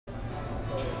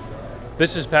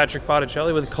This is Patrick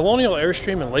Botticelli with Colonial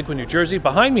Airstream in Lakewood, New Jersey.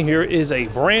 Behind me here is a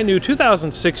brand new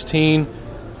 2016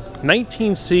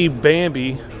 19C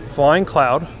Bambi Flying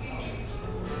Cloud.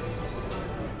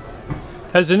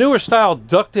 Has the newer style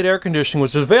ducted air conditioning,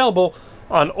 which is available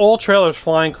on all trailers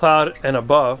Flying Cloud and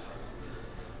above.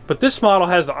 But this model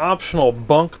has the optional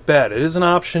bunk bed. It is an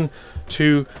option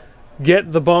to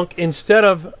get the bunk instead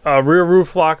of a rear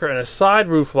roof locker and a side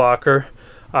roof locker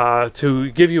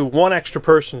to give you one extra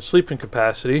person sleeping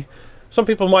capacity. Some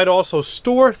people might also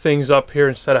store things up here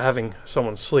instead of having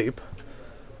someone sleep.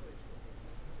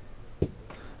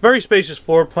 Very spacious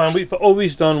floor plan. We've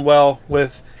always done well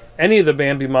with any of the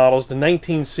Bambi models, the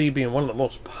 19C being one of the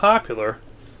most popular.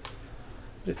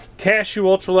 Cashew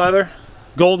ultra leather,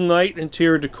 golden night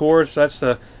interior decor, so that's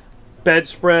the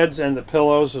bedspreads and the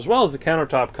pillows as well as the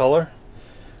countertop color.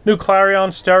 New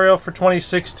Clarion stereo for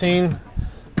 2016.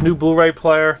 New Blu-ray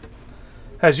player.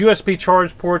 Has USB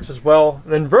charge ports as well.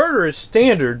 The inverter is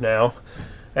standard now,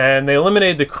 and they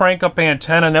eliminated the crank-up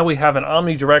antenna. Now we have an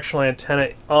omnidirectional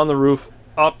antenna on the roof,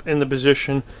 up in the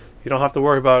position. You don't have to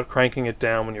worry about cranking it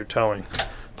down when you're towing.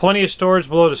 Plenty of storage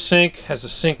below the sink. Has a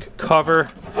sink cover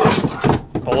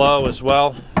below as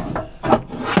well,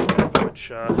 which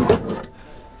get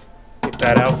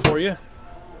that out for you.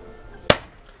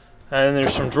 And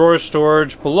there's some drawer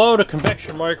storage below the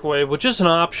convection microwave, which is an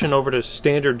option over the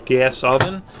standard gas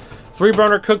oven.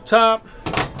 3-burner cooktop,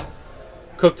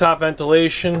 cooktop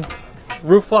ventilation,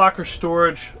 roof locker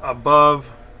storage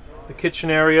above the kitchen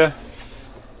area.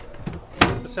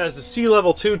 This has the sea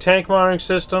level 2 tank monitoring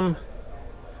system.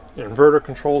 The inverter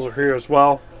controls are here as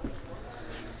well.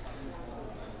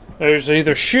 There's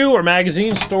either shoe or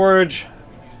magazine storage,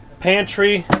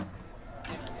 pantry,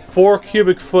 4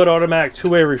 cubic foot automatic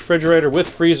 2-way refrigerator with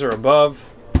freezer above.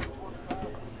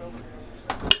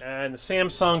 And the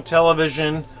Samsung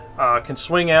television can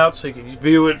swing out so you can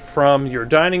view it from your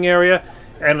dining area.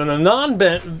 And in a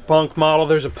non-bunk model,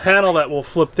 there's a panel that will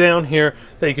flip down here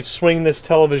that you can swing this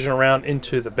television around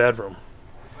into the bedroom.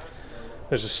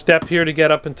 There's a step here to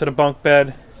get up into the bunk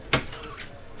bed.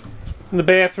 In the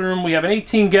bathroom, we have an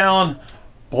 18-gallon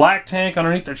black tank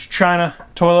underneath that's China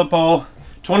toilet bowl,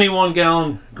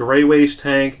 21-gallon gray waste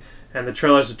tank, and the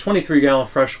trailer has a 23-gallon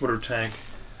freshwater tank.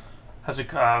 Has a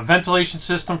ventilation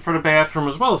system for the bathroom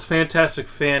as well as fantastic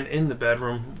fan in the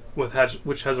bedroom,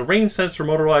 which has a rain sensor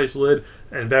motorized lid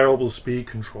and variable speed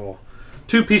control.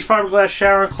 2-piece fiberglass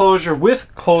shower enclosure with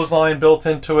clothesline built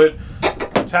into it.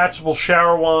 Attachable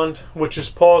shower wand, which is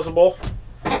pausable.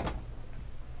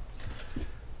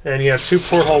 And you have 2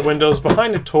 porthole windows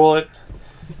behind the toilet.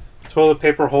 Toilet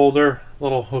paper holder,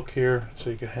 little hook here so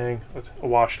you can hang a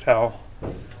wash towel.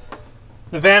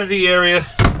 The vanity area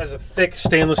has a thick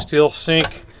stainless steel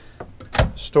sink,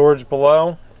 storage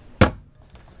below,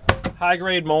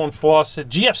 high-grade Moen faucet,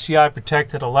 GFCI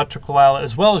protected electrical outlet,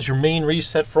 as well as your main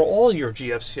reset for all your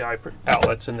GFCI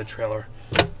outlets in the trailer.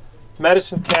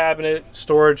 Medicine cabinet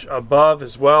storage above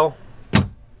as well.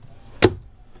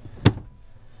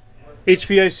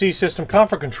 HVAC system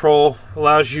comfort control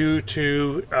allows you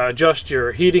to adjust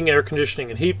your heating, air conditioning,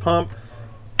 and heat pump.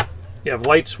 You have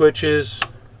light switches,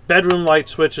 bedroom light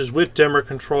switches with dimmer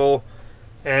control,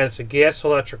 and it's a gas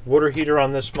electric water heater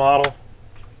on this model.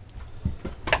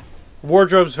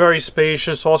 Wardrobe's very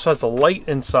spacious, also has a light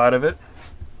inside of it.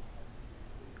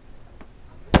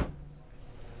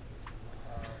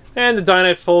 And the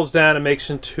dinette folds down and makes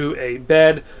into a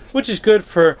bed, which is good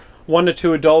for 1 to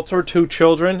 2 adults or 2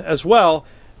 children as well.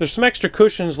 There's some extra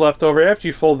cushions left over after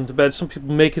you fold into bed. Some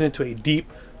people make it into a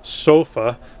deep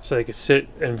sofa so they can sit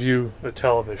and view the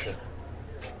television.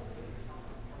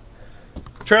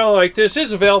 A trailer like this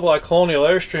is available at Colonial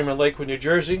Airstream in Lakewood, New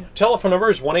Jersey. Telephone number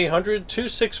is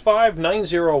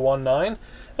 1-800-265-9019,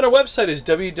 and our website is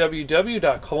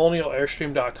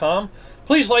www.colonialairstream.com.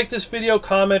 Please like this video,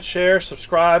 comment, share,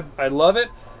 subscribe. I love it.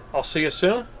 I'll see you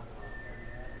soon.